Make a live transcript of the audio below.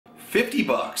50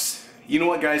 bucks. You know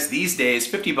what, guys, these days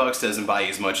 50 bucks doesn't buy you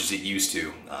as much as it used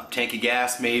to. Tank of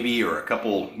gas maybe, or a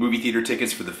couple movie theater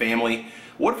tickets for the family.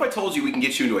 What if I told you we can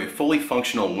get you into a fully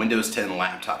functional Windows 10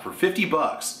 laptop for 50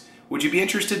 bucks? Would you be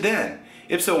interested then?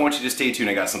 If so, I want you to stay tuned.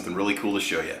 I got something really cool to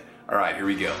show you. Alright, here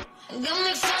we go.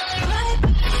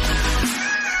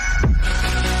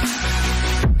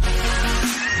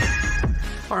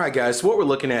 Alright guys, so what we're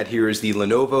looking at here is the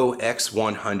Lenovo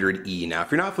X100e. Now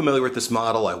if you're not familiar with this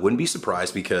model, I wouldn't be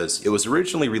surprised because it was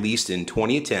originally released in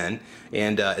 2010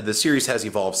 and the series has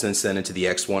evolved since then into the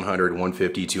X100,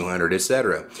 150, 200,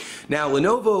 etc. Now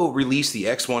Lenovo released the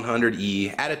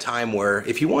X100e at a time where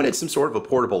if you wanted some sort of a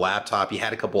portable laptop, you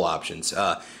had a couple options.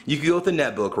 You could go with the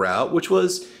netbook route, which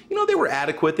was, you know, they were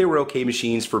adequate, they were okay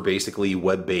machines for basically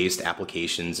web-based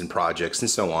applications and projects and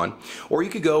so on. Or you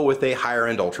could go with a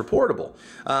higher-end ultra-portable,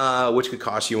 which could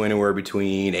cost you anywhere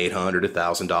between $800 to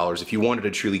 $1,000 if you wanted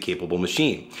a truly capable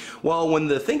machine. Well, when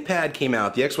the Thinkpad came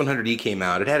out, the X100e came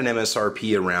out, it had an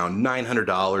MSRP around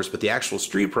 $900, but the actual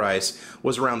street price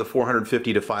was around the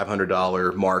 $450 to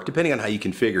 $500 mark, depending on how you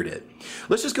configured it.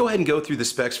 Let's just go ahead and go through the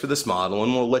specs for this model,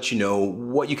 and we'll let you know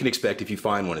what you can expect if you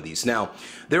find one of these. Now,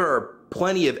 there are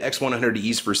plenty of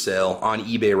X100Es for sale on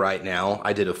eBay right now.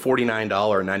 I did a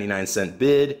 $49.99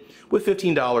 bid with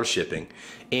 $15 shipping,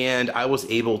 and I was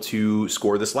able to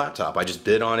score this laptop. I just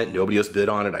bid on it, nobody else bid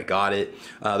on it, I got it.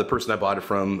 The person I bought it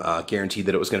from guaranteed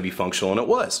that it was going to be functional, and it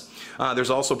was. There's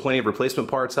also plenty of replacement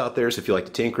parts out there, so if you like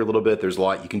to tinker a little bit, there's a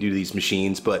lot you can do to these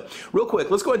machines. But real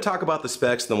quick, let's go ahead and talk about the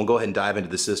specs, then we'll go ahead and dive into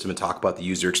the system and talk about the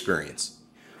user experience.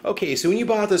 Okay, so when you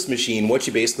bought this machine, what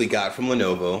you basically got from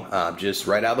Lenovo, just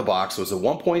right out of the box, was a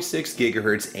 1.6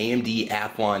 gigahertz AMD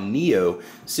Athlon Neo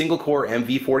single-core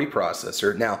MV40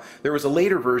 processor. Now, there was a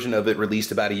later version of it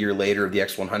released about a year later of the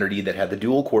X100e that had the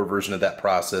dual-core version of that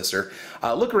processor.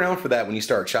 Look around for that when you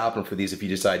start shopping for these if you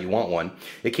decide you want one.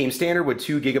 It came standard with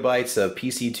 2 gigabytes of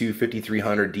PC2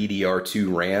 5300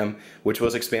 DDR2 RAM, which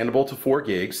was expandable to 4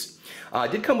 gigs.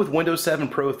 It did come with Windows 7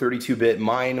 Pro 32-bit.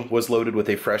 Mine was loaded with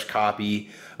a fresh copy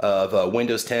of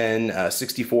Windows 10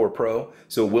 64 Pro,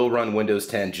 so it will run Windows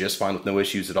 10 just fine with no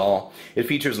issues at all. It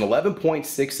features an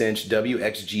 11.6-inch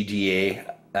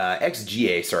XGA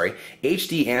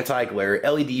HD anti-glare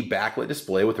LED backlit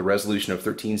display with a resolution of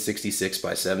 1366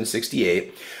 by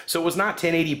 768. So it was not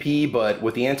 1080p, but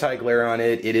with the anti-glare on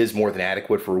it, it is more than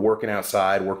adequate for working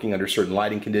outside, working under certain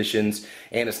lighting conditions,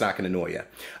 and it's not going to annoy you.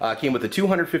 It came with a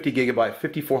 250 gigabyte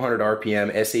 5400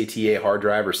 RPM SATA hard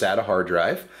drive or SATA hard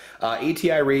drive, ATI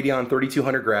Radeon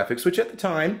 3200 graphics, which at the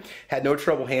time had no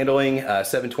trouble handling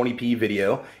 720p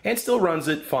video and still runs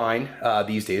it fine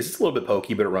these days. It's a little bit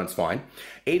pokey, but it runs fine.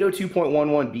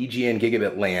 802.11 BGN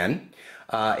gigabit LAN,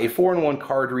 a 4-in-1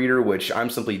 card reader, which I'm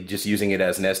simply just using it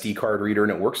as an SD card reader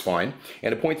and it works fine,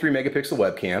 and a 0.3 megapixel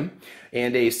webcam,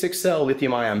 and a 6-cell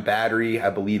lithium-ion battery.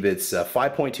 I believe it's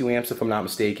 5.2 amps if I'm not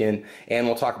mistaken, and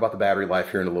we'll talk about the battery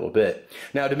life here in a little bit.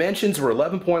 Now, dimensions were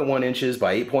 11.1 inches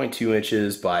by 8.2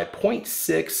 inches by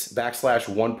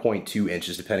 0.6/1.2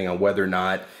 inches, depending on whether or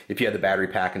not, if you had the battery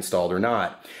pack installed or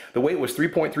not. The weight was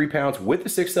 3.3 pounds with the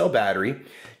 6-cell battery,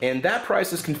 and that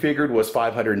price as configured was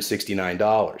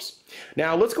 $569.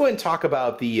 Now let's go ahead and talk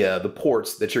about the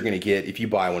ports that you're going to get if you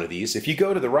buy one of these. If you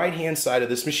go to the right hand side of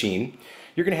this machine,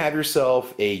 you're going to have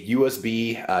yourself a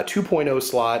USB 2.0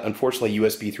 slot. Unfortunately,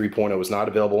 USB 3.0 is not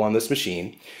available on this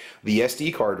machine. The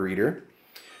SD card reader.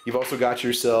 You've also got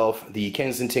yourself the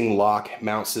Kensington lock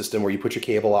mount system where you put your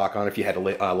cable lock on if you had to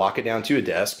lock it down to a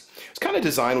desk. It's kind of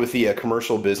designed with the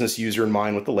commercial business user in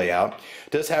mind with the layout.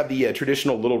 It does have the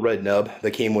traditional little red nub that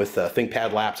came with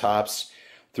ThinkPad laptops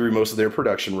through most of their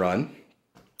production run.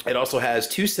 It also has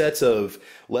 2 sets of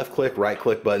left click, right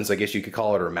click buttons, I guess you could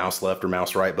call it, or mouse left or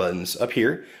mouse right buttons up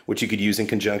here, which you could use in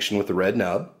conjunction with the red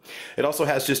nub. It also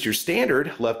has just your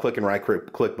standard left click and right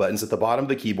click buttons at the bottom of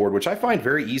the keyboard, which I find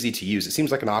very easy to use. It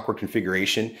seems like an awkward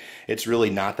configuration. It's really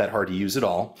not that hard to use at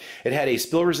all. It had a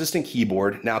spill resistant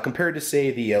keyboard. Now compared to say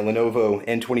the Lenovo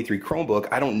N23 Chromebook,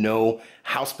 I don't know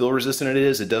how spill resistant it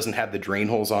is. It doesn't have the drain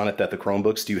holes on it that the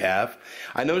Chromebooks do have.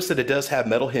 I noticed that it does have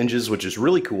metal hinges, which is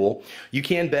really cool. You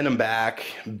can bend them back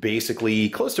basically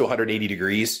close to 180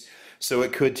 degrees, so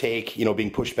it could take, you know,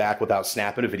 being pushed back without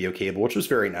snapping a video cable, which was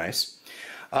very nice.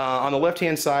 On the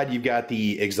left-hand side, you've got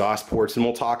the exhaust ports, and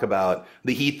we'll talk about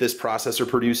the heat this processor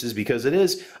produces because it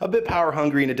is a bit power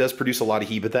hungry and it does produce a lot of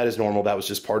heat, but that is normal. That was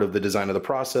just part of the design of the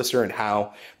processor and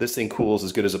how this thing cools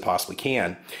as good as it possibly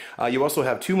can. You also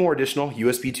have 2 more additional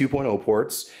USB 2.0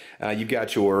 ports. You've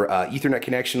got your Ethernet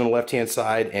connection on the left-hand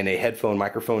side and a headphone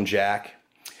microphone jack.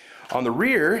 On the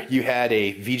rear, you had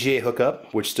a VGA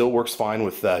hookup, which still works fine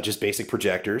with just basic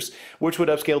projectors, which would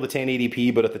upscale to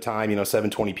 1080p, but at the time,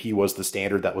 720p was the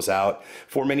standard that was out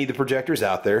for many of the projectors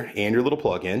out there, and your little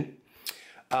plug-in.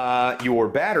 Your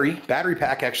battery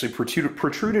pack actually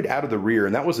protruded out of the rear,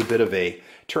 and that was a bit of a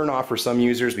turn-off for some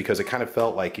users because it kind of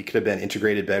felt like it could have been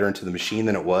integrated better into the machine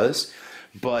than it was.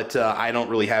 But I don't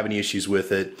really have any issues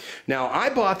with it. Now, I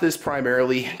bought this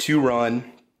primarily to run,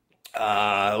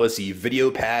 let's see,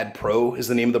 VideoPad Pro is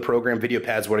the name of the program.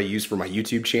 VideoPad is what I use for my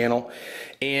YouTube channel,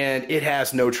 and it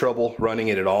has no trouble running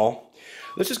it at all.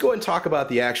 Let's just go ahead and talk about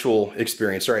the actual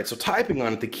experience. All right, so typing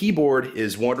on it, the keyboard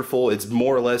is wonderful. It's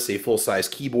more or less a full-size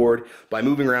keyboard. By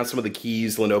moving around some of the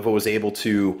keys, Lenovo was able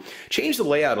to change the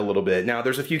layout a little bit. Now,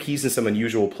 there's a few keys in some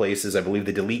unusual places. I believe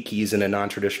the delete key is in a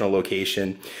non-traditional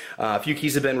location. A few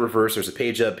keys have been reversed. There's a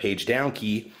page up, page down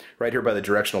key right here by the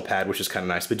directional pad, which is kind of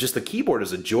nice. But just the keyboard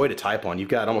is a joy to type on. You've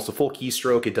got almost a full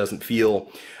keystroke. It doesn't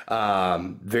feel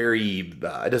it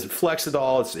doesn't flex at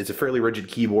all. It's a fairly rigid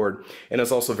keyboard, and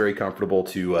it's also very comfortable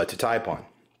to type on.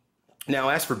 Now,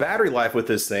 as for battery life with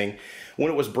this thing,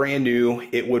 when it was brand new,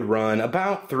 it would run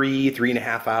about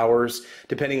 3.5 hours,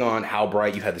 depending on how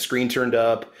bright you had the screen turned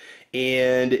up.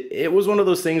 And it was one of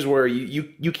those things where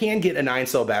you can get a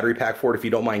 9-cell battery pack for it if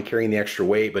you don't mind carrying the extra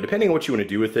weight, but depending on what you want to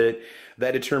do with it,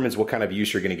 that determines what kind of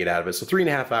use you're going to get out of it. So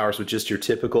 3.5 hours with just your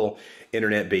typical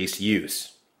internet-based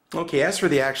use. Okay, as for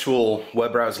the actual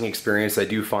web browsing experience, I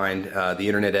do find the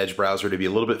Internet Edge browser to be a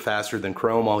little bit faster than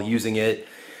Chrome while using it.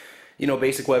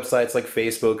 Basic websites like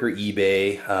Facebook or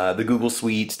eBay, the Google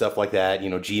Suite, stuff like that,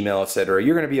 Gmail, etc.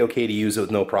 You're going to be okay to use it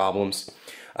with no problems.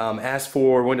 As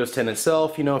for Windows 10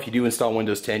 itself, if you do install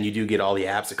Windows 10, you do get all the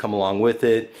apps that come along with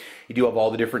it. You do have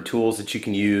all the different tools that you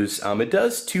can use. It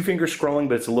does two-finger scrolling,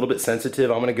 but it's a little bit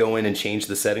sensitive. I'm going to go in and change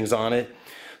the settings on it,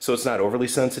 so it's not overly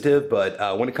sensitive.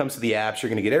 But when it comes to the apps, you're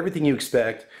going to get everything you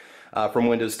expect from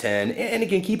Windows 10. And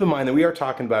again, keep in mind that we are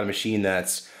talking about a machine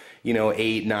that's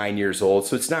 8, 9 years old,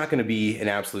 so it's not going to be an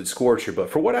absolute scorcher.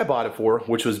 But for what I bought it for,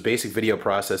 which was basic video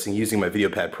processing using my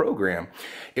VideoPad program,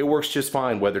 it works just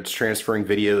fine, whether it's transferring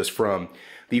videos from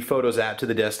the Photos app to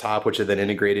the desktop, which I then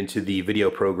integrate into the video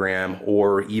program,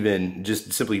 or even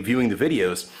just simply viewing the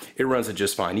videos. It runs it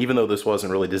just fine. Even though this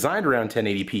wasn't really designed around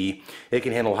 1080p, it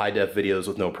can handle high-def videos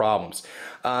with no problems.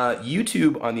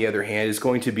 YouTube, on the other hand, is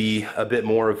going to be a bit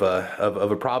more of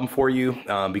a problem for you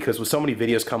because with so many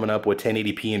videos coming up with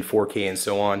 1080p and 4K and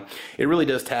so on, it really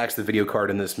does tax the video card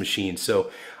in this machine.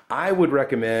 So I would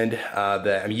recommend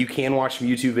that, you can watch some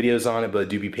YouTube videos on it, but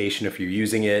do be patient if you're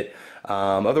using it.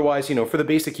 Otherwise, for the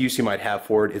basic use you might have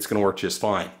for it, it's going to work just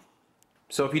fine.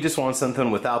 So if you just want something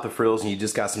without the frills and you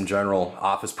just got some general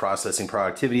office processing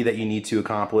productivity that you need to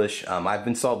accomplish, I've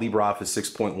installed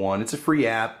LibreOffice 6.1. It's a free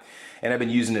app, and I've been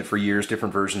using it for years,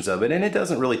 different versions of it, and it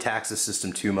doesn't really tax the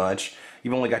system too much.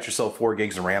 You've only got yourself 4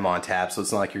 gigs of RAM on tap, so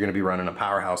it's not like you're going to be running a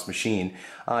powerhouse machine.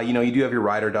 You do have your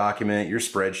writer document, your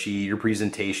spreadsheet, your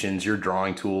presentations, your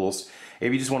drawing tools.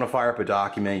 If you just want to fire up a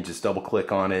document, you just double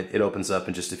click on it. It opens up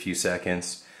in just a few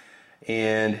seconds,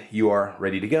 and you are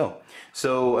ready to go.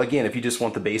 So again, if you just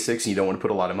want the basics and you don't want to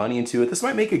put a lot of money into it, this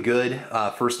might make a good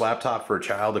first laptop for a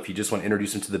child if you just want to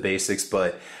introduce them to the basics,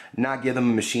 but not give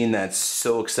them a machine that's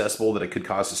so accessible that it could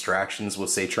cause distractions with,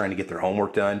 say, trying to get their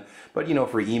homework done. But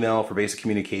for email, for basic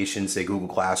communication, say Google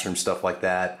Classroom, stuff like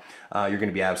that, you're going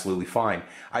to be absolutely fine.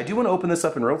 I do want to open this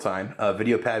up in real time.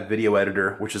 VideoPad Video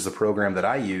Editor, which is the program that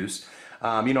I use.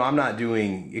 I'm not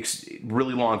doing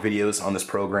really long videos on this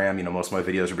program. Most of my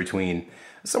videos are between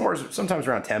sometimes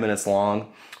around 10 minutes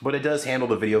long, but it does handle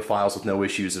the video files with no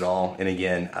issues at all. And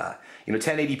again,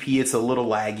 1080p, it's a little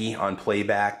laggy on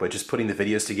playback, but just putting the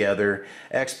videos together,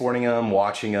 exporting them,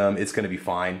 watching them, it's going to be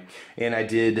fine. And I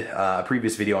did a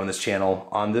previous video on this channel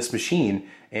on this machine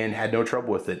and had no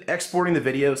trouble with it. Exporting the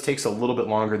videos takes a little bit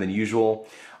longer than usual.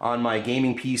 On my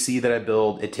gaming PC that I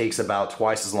build, it takes about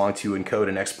twice as long to encode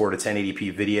and export a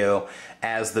 1080p video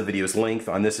as the video's length.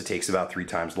 On this, it takes about 3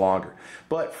 times longer.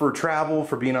 But for travel,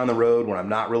 for being on the road, when I'm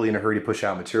not really in a hurry to push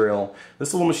out material,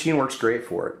 this little machine works great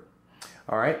for it.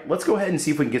 Alright, let's go ahead and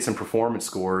see if we can get some performance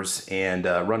scores and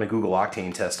run a Google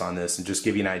Octane test on this and just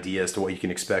give you an idea as to what you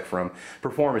can expect from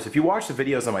performance. If you watch the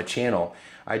videos on my channel,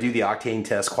 I do the Octane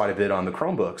test quite a bit on the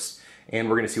Chromebooks, and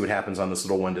we're going to see what happens on this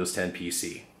little Windows 10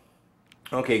 PC.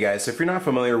 Okay guys, so if you're not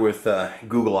familiar with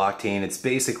Google Octane, it's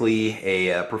basically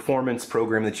a performance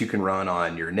program that you can run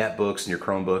on your netbooks and your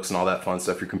Chromebooks and all that fun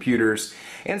stuff, your computers,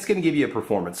 and it's going to give you a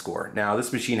performance score. Now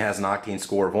this machine has an Octane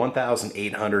score of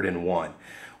 1,801,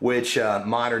 which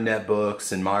modern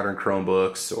netbooks and modern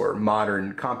Chromebooks or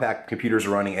modern compact computers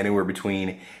are running anywhere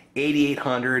between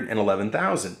 $8,800 and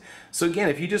 $11,000. So again,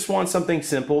 if you just want something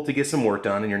simple to get some work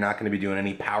done and you're not going to be doing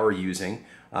any power using,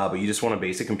 but you just want a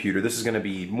basic computer, this is going to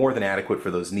be more than adequate for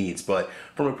those needs. But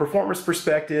from a performance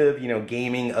perspective, you know,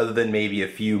 gaming, other than maybe a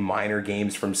few minor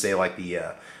games from, say, like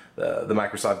the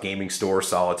Microsoft Gaming Store,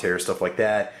 Solitaire, stuff like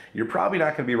that, you're probably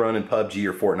not going to be running PUBG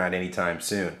or Fortnite anytime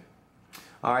soon.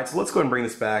 All right, so let's go ahead and bring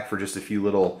this back for just a few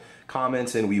little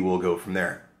comments and we will go from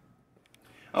there.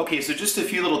 Okay, so just a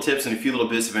few little tips and a few little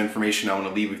bits of information I want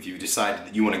to leave with you if you decide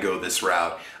that you want to go this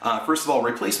route. First of all,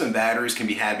 replacement batteries can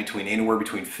be had anywhere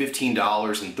between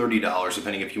 $15 and $30,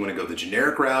 depending if you want to go the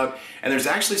generic route. And there's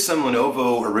actually some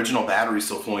Lenovo original batteries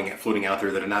still floating out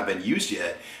there that have not been used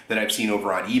yet that I've seen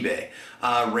over on eBay.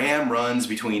 RAM runs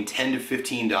between $10 to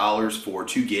 $15 for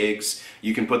 2 gigs.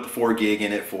 You can put the 4 gig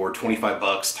in it for 25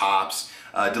 bucks tops.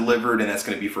 Delivered, and that's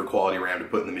going to be for quality RAM to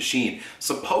put in the machine.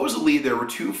 Supposedly there were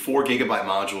 2 4 gigabyte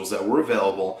modules that were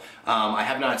available. I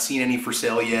have not seen any for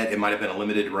sale yet. It might have been a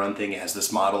limited run thing as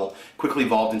this model quickly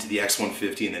evolved into the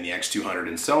X150 and then the X200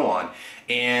 and so on.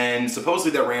 And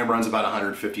supposedly that RAM runs about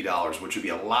 $150, which would be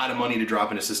a lot of money to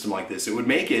drop in a system like this. It would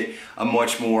make it a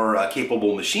much more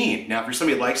capable machine. Now, if you're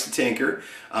somebody that likes to tinker,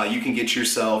 you can get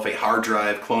yourself a hard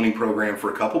drive cloning program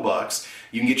for a couple bucks.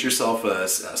 You can get yourself a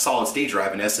solid state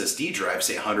drive, an SSD drive,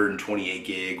 say 128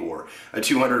 gig or a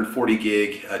 240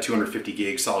 gig, 250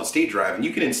 gig solid state drive, and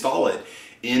you can install it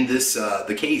in this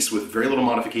the case with very little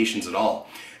modifications at all.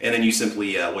 And then you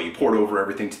simply, you port over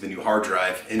everything to the new hard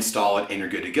drive, install it, and you're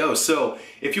good to go. So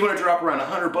if you want to drop around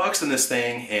 100 bucks in this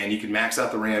thing, and you can max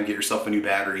out the RAM, get yourself a new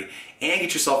battery, and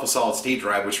get yourself a solid state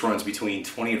drive, which runs between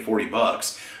 20 and 40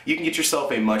 bucks, you can get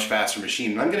yourself a much faster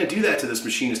machine. And I'm going to do that to this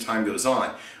machine as time goes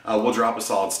on. We'll drop a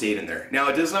solid state in there. Now,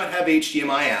 it does not have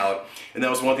HDMI out, and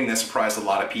that was one thing that surprised a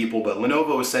lot of people, but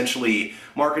Lenovo essentially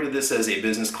marketed this as a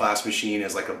business class machine,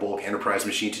 as like a bulk enterprise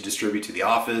machine to distribute to the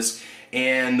office.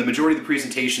 And the majority of the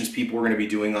presentations people were going to be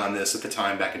doing on this at the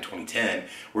time, back in 2010,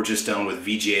 were just done with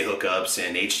VGA hookups,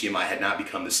 and HDMI had not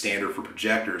become the standard for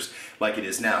projectors like it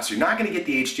is now. So you're not going to get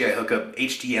the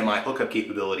HDMI hookup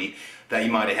capability that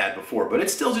you might have had before, but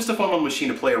it's still just a fun little machine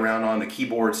to play around on. The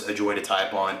keyboard's a joy to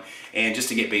type on, and just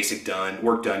to get basic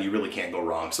work done, you really can't go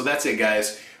wrong. So that's it,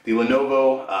 guys. The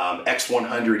Lenovo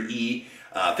X100e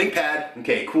ThinkPad.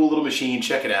 Okay, cool little machine.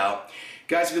 Check it out.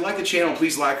 Guys, if you like the channel,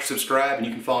 please like or subscribe, and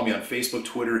you can follow me on Facebook,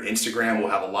 Twitter, Instagram. We'll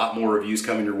have a lot more reviews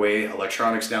coming your way.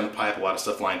 Electronics down the pipe, a lot of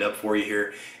stuff lined up for you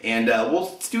here. And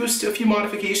we'll do a few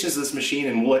modifications to this machine,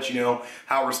 and we'll let you know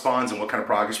how it responds and what kind of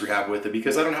progress we have with it,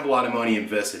 because I don't have a lot of money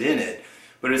invested in it,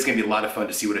 but it's going to be a lot of fun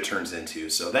to see what it turns into.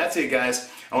 So that's it, guys.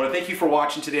 I want to thank you for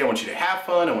watching today. I want you to have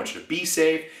fun. I want you to be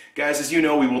safe. Guys, as you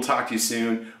know, we will talk to you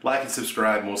soon. Like and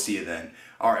subscribe, and we'll see you then.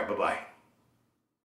 All right, bye-bye.